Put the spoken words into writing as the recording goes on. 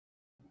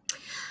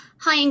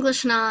Hi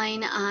English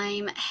 9,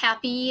 I'm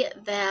happy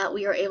that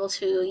we are able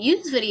to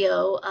use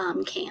video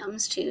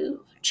cams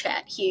to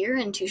chat here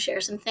and to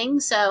share some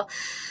things. So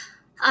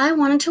I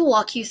wanted to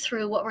walk you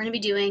through what we're going to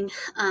be doing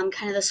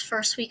kind of this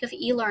first week of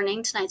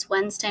e-learning. Tonight's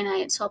Wednesday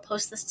night, so I'll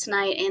post this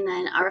tonight, and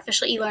then our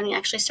official e-learning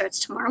actually starts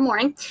tomorrow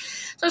morning.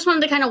 So I just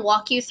wanted to kind of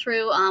walk you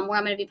through where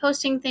I'm going to be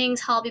posting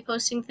things, how I'll be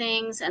posting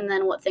things, and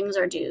then what things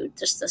are due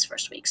just this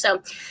first week.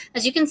 So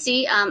as you can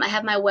see, I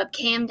have my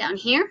webcam down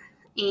here,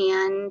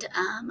 and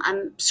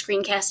I'm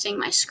screencasting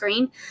my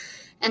screen.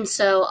 And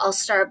so I'll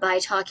start by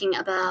talking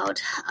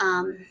about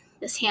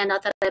this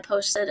handout that I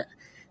posted.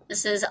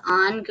 This is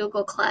on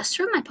Google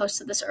Classroom. I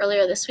posted this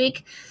earlier this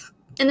week.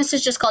 And this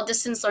is just called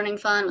Distance Learning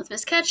Fun with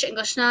Miss Ketch,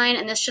 English 9.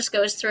 And this just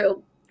goes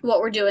through what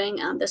we're doing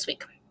this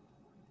week.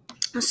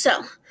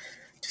 So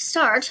to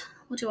start,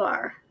 we'll do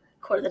our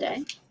quote of the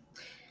day.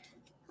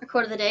 Our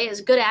quote of the day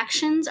is, "Good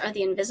actions are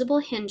the invisible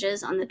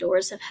hinges on the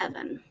doors of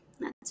heaven."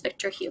 That's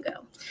Victor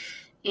Hugo.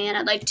 And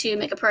I'd like to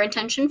make a prayer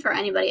intention for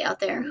anybody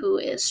out there who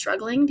is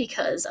struggling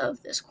because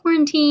of this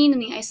quarantine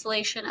and the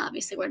isolation.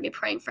 Obviously, we're going to be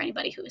praying for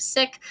anybody who is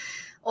sick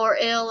or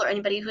ill or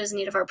anybody who is in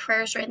need of our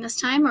prayers during this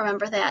time.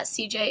 Remember that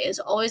CJ is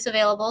always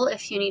available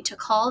if you need to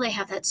call. They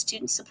have that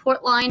student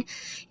support line.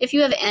 If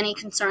you have any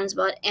concerns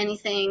about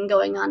anything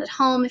going on at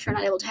home, if you're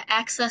not able to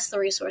access the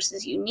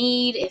resources you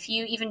need, if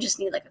you even just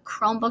need like a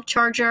Chromebook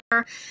charger,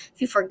 if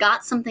you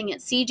forgot something at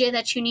CJ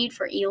that you need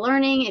for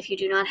e-learning, if you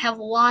do not have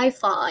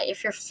Wi-Fi,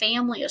 if your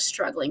family is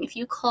struggling, if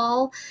you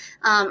call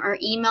or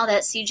email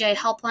that CJ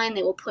helpline,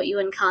 they will put you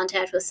in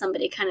contact with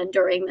somebody kind of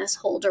during this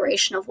whole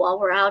duration of while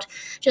we're out,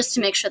 just to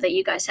make sure that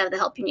you guys have the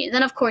help you need.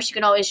 Then, of course, you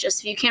can always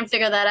just, if you can't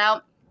figure that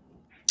out,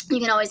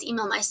 you can always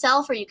email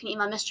myself or you can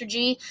email Mr.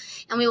 G,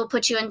 and we will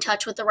put you in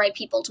touch with the right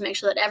people to make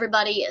sure that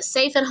everybody is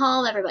safe at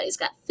home, everybody's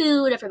got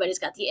food, everybody's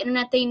got the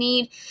internet they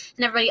need,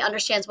 and everybody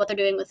understands what they're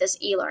doing with this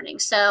e-learning.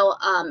 So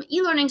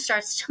e-learning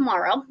starts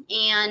tomorrow,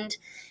 and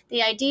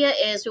the idea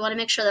is we want to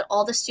make sure that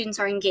all the students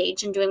are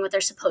engaged in doing what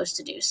they're supposed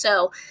to do.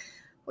 So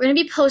we're going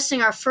to be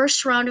posting our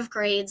first round of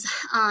grades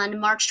on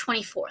March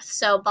 24th.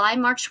 So by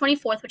March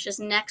 24th, which is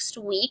next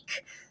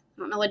week,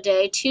 I don't know what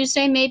day,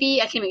 Tuesday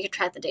maybe, I can't even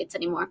track the dates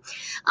anymore.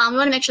 We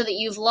want to make sure that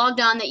you've logged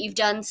on, that you've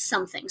done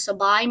something. So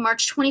by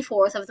March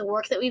 24th of the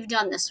work that we've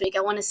done this week, I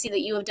want to see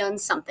that you have done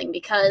something,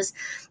 because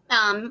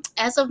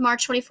as of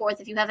March 24th,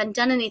 if you haven't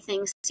done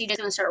anything, CJ is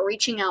going to start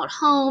reaching out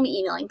home,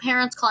 emailing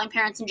parents, calling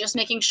parents, and just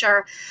making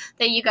sure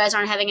that you guys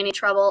aren't having any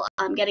trouble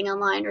getting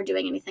online or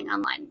doing anything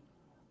online.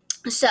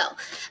 So,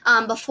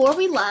 before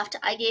we left,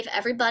 I gave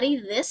everybody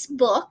this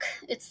book.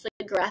 It's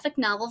the graphic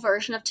novel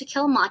version of To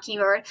Kill a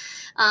Mockingbird.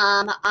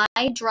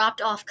 I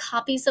dropped off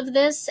copies of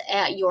this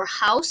at your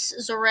house,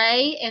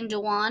 Zaray and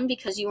Dewan,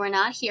 because you were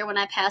not here when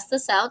I passed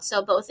this out.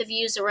 So both of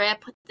you, Zaray, I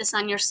put this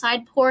on your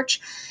side porch,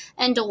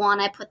 and Dewan,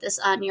 I put this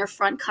on your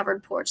front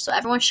covered porch. So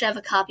everyone should have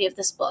a copy of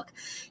this book.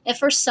 If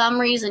for some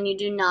reason you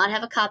do not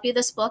have a copy of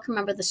this book,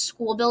 remember the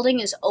school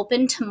building is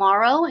open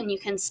tomorrow, and you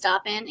can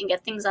stop in and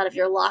get things out of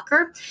your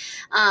locker.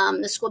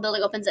 The school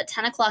building opens at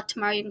 10 o'clock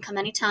tomorrow. You can come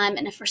anytime.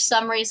 And if for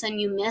some reason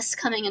you miss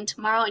coming in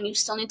tomorrow and you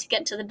still need to get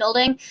into the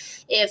building,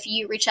 if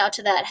you reach out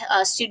to that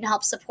Student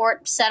Help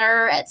Support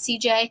Center at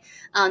CJ,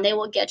 they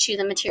will get you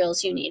the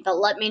materials you need. But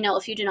let me know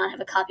if you do not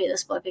have a copy of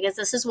this book, because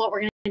this is what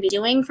we're going to be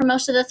doing for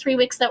most of the 3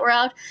 weeks that we're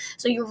out.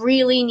 So you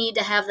really need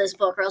to have this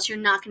book, or else you're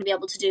not going to be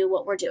able to do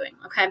what we're doing,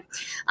 okay?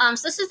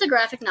 So this is the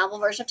graphic novel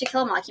version of To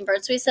Kill a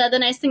Mockingbird. So we said the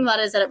nice thing about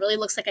it is that it really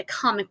looks like a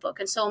comic book.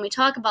 And so when we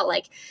talk about,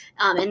 like,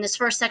 in this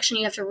first section,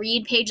 you have to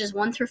read pages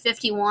 1 through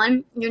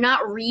 51. You're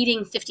not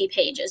reading 50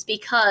 pages,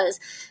 because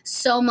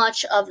so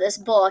much of this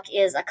book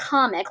is a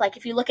comic. Like,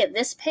 if you look at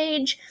this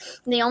page,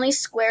 the only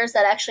squares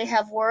that actually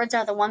have words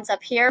are the ones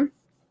up here,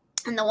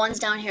 and the ones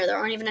down here, there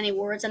aren't even any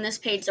words on this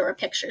page. There are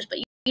pictures, but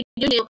you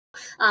do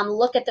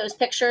look at those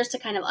pictures to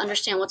kind of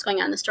understand what's going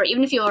on in the story,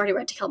 even if you already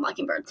read To Kill a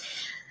Mockingbird.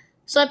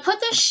 So I put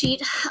this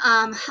sheet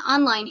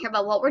online here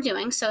about what we're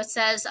doing. So it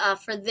says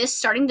for this,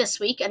 starting this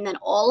week, and then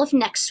all of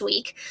next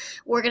week,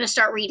 we're going to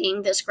start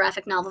reading this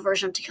graphic novel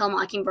version of To Kill a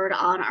Mockingbird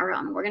on our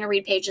own. We're going to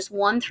read pages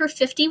 1 through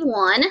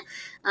 51,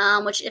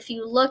 which, if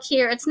you look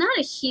here, it's not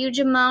a huge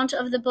amount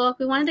of the book.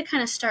 We wanted to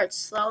kind of start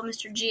slow,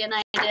 Mr. G and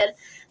I did.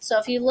 So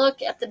if you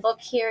look at the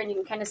book here, and you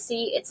can kind of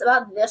see, it's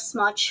about this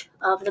much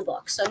of the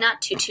book, so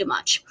not too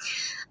much.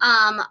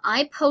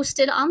 I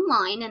posted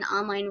online an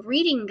online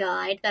reading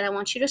guide that I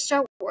want you to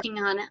start working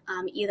on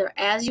either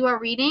as you are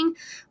reading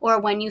or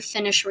when you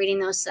finish reading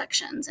those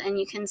sections. And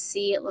you can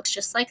see it looks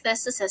just like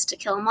this. It says To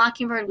Kill a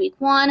Mockingbird, Week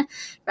 1,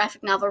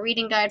 graphic novel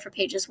reading guide for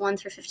pages 1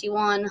 through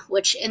 51,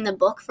 which in the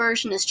book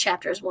version is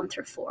chapters 1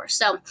 through 4.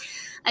 So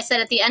I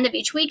said at the end of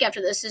each week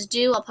after this is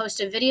due, I'll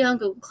post a video on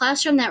Google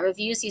Classroom that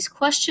reviews these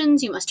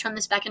questions. You must turn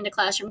this back into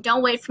Classroom.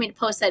 Don't wait for me to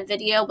post that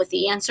video with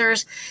the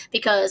answers,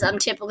 because I'm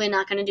typically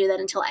not going to do that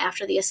until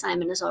after the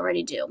assignment is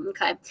already due,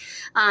 okay?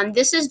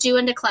 This is due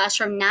into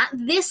Classroom not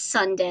this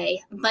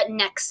Sunday, but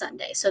next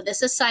Sunday. So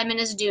this assignment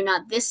is due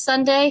not this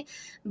Sunday,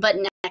 but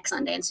next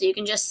Sunday. And so you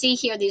can just see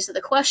here, these are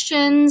the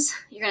questions.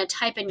 You're going to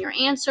type in your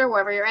answer,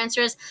 wherever your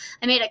answer is.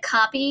 I made a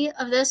copy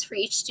of this for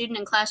each student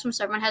in classroom,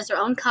 so everyone has their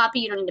own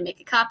copy. You don't need to make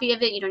a copy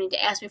of it. You don't need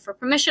to ask me for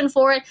permission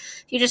for it.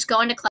 If you just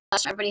go into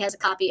class, everybody has a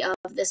copy of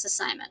this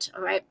assignment,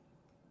 all right?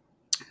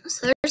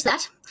 So there's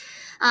that.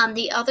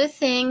 The other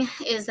thing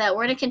is that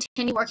we're going to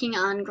continue working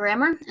on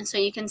grammar. And so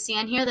you can see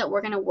on here that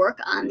we're going to work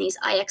on these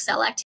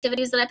IXL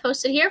activities that I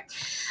posted here.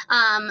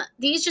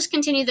 These just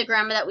continue the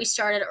grammar that we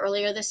started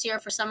earlier this year.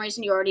 For some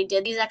reason, you already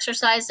did these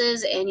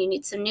exercises and you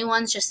need some new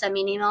ones. Just send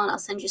me an email and I'll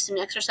send you some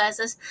new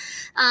exercises.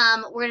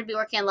 We're going to be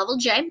working on level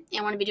J, and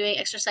we're going to be doing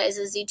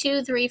exercises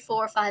Z2, 3,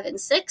 4, 5, and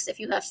 6. If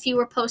you have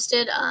fewer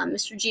posted,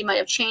 Mr. G might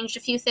have changed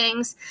a few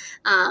things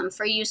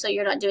for you, so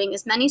you're not doing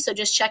as many. So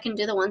just check and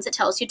do the ones it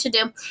tells you to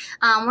do.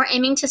 We're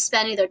aiming to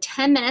spend either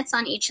 10 minutes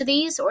on each of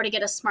these or to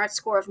get a SMART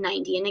score of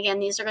 90. And again,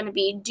 these are going to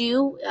be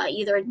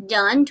either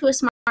done to a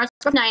SMART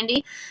score of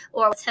 90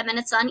 or 10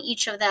 minutes on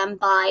each of them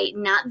by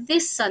not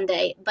this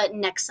Sunday, but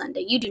next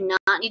Sunday. You do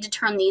not need to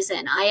turn these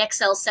in.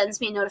 IXL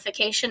sends me a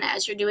notification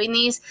as you're doing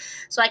these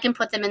so I can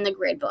put them in the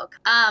grade book.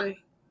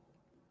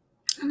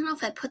 I don't know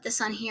if I put this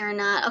on here or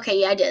not.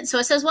 Okay, yeah, I did. So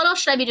it says, what else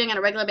should I be doing on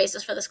a regular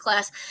basis for this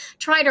class?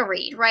 Try to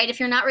read, right? If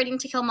you're not reading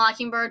To Kill a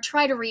Mockingbird,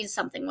 try to read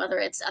something, whether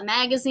it's a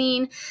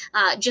magazine.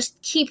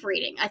 Just keep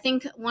reading. I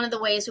think one of the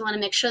ways we want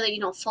to make sure that you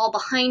don't fall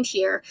behind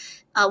here,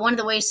 one of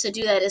the ways to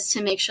do that is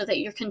to make sure that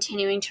you're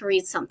continuing to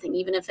read something,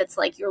 even if it's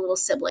like your little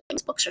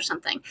siblings' books or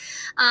something.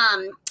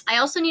 I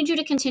also need you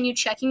to continue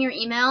checking your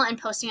email and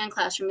posting on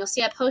Classroom. You'll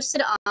see I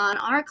posted on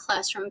our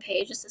Classroom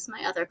page. This is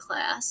my other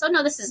class. Oh,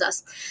 no, this is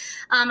us.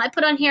 I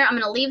put on here, I'm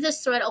going to leave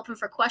this thread open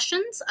for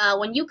questions.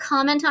 When you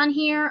comment on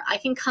here, I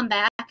can come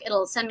back.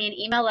 It'll send me an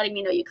email letting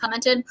me know you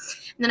commented. And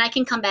then I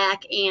can come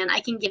back and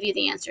I can give you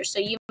the answer. So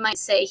you might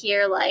say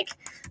here, like,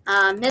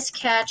 Miss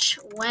Ketch,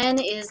 when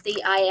is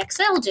the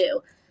IXL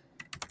due?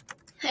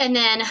 And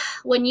then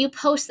when you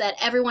post that,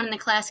 everyone in the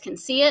class can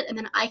see it, and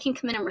then I can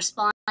come in and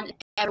respond, and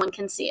everyone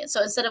can see it.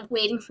 So instead of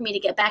waiting for me to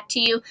get back to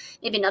you,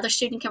 maybe another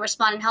student can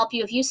respond and help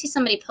you. If you see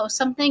somebody post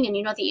something and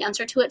you know the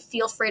answer to it,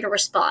 feel free to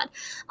respond.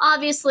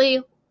 Obviously,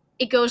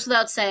 it goes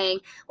without saying,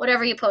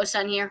 whatever you post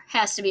on here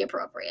has to be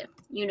appropriate.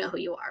 You know who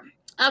you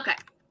are. Okay.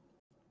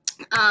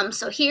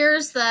 So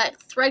here's the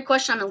thread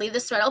question. I'm going to leave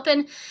this thread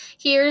open.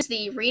 Here's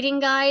the reading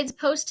guides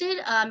posted.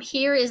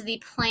 Here is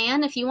the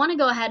plan. If you want to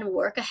go ahead and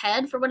work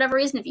ahead for whatever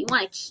reason, if you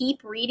want to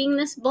keep reading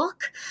this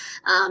book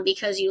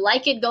because you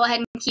like it, go ahead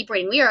and keep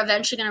reading. We are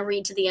eventually going to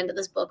read to the end of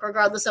this book,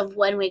 regardless of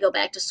when we go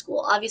back to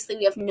school. Obviously,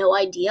 we have no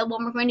idea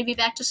when we're going to be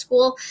back to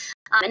school.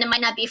 And it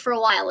might not be for a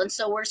while. And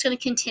so we're just going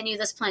to continue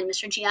this plan.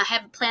 Mr. G, I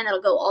have a plan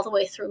that'll go all the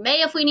way through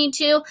May if we need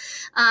to.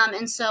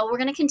 And so we're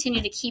going to continue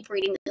to keep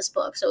reading this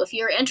book. So if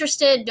you're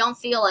interested, don't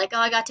feel like, oh,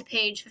 I got to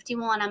page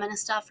 51, I'm going to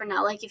stop for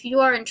now. Like, if you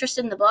are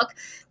interested in the book,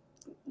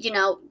 you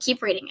know,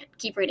 keep reading it.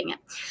 Keep reading it.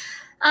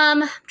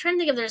 I'm trying to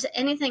think if there's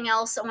anything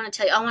else I want to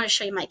tell you. I want to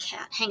show you my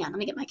cat. Hang on, let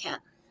me get my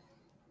cat.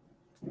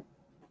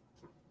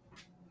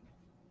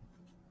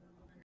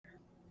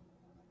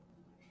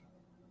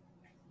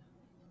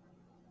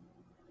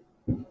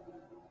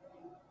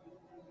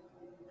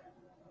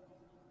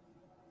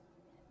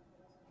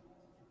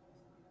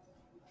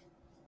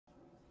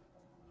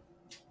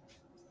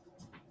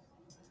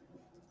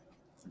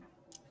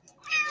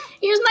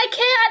 Here's my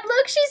cat.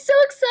 Look, she's so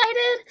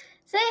excited.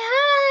 Say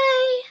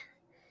hi.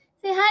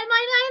 Say hi to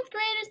my 9th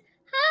graders.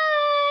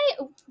 Hi.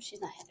 Oh,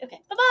 she's not happy. Okay,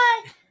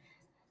 bye-bye.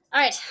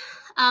 All right.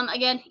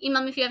 Again,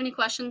 email me if you have any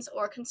questions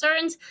or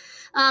concerns,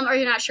 or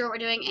you're not sure what we're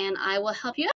doing, and I will help you out.